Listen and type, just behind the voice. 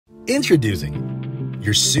Introducing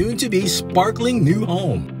your soon-to-be sparkling new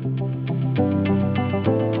home.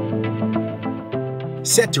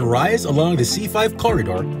 Set to rise along the C-5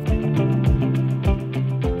 corridor,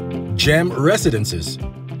 Gem Residences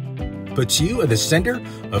puts you at the center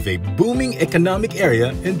of a booming economic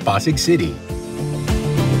area in Pasig City.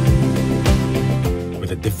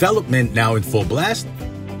 With a development now in full blast,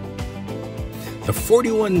 the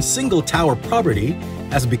 41 single-tower property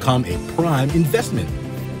has become a prime investment.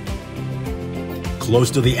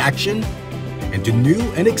 Close to the action and to new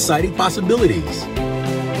and exciting possibilities.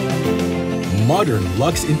 Modern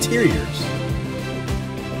luxe interiors.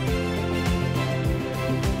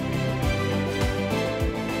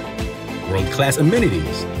 World-class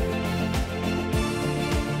amenities.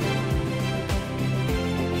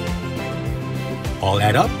 All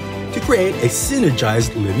add up to create a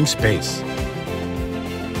synergized living space.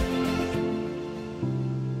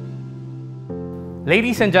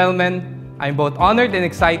 Ladies and gentlemen, I'm both honored and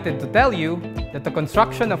excited to tell you that the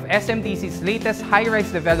construction of SMDC's latest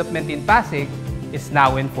high-rise development in Pasig is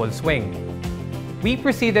now in full swing. We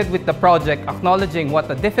proceeded with the project acknowledging what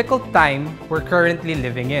a difficult time we're currently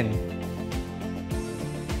living in.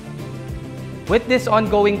 With this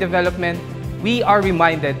ongoing development, we are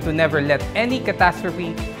reminded to never let any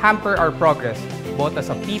catastrophe hamper our progress, both as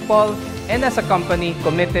a people and as a company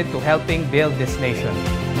committed to helping build this nation.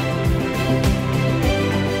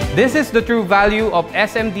 This is the true value of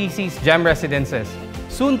SMDC's Gem Residences,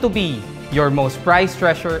 soon to be your most prized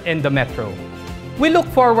treasure in the Metro. We look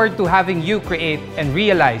forward to having you create and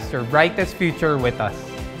realize your brightest future with us.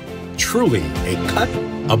 Truly a cut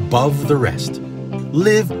above the rest.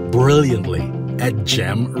 Live brilliantly at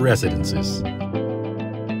Gem Residences.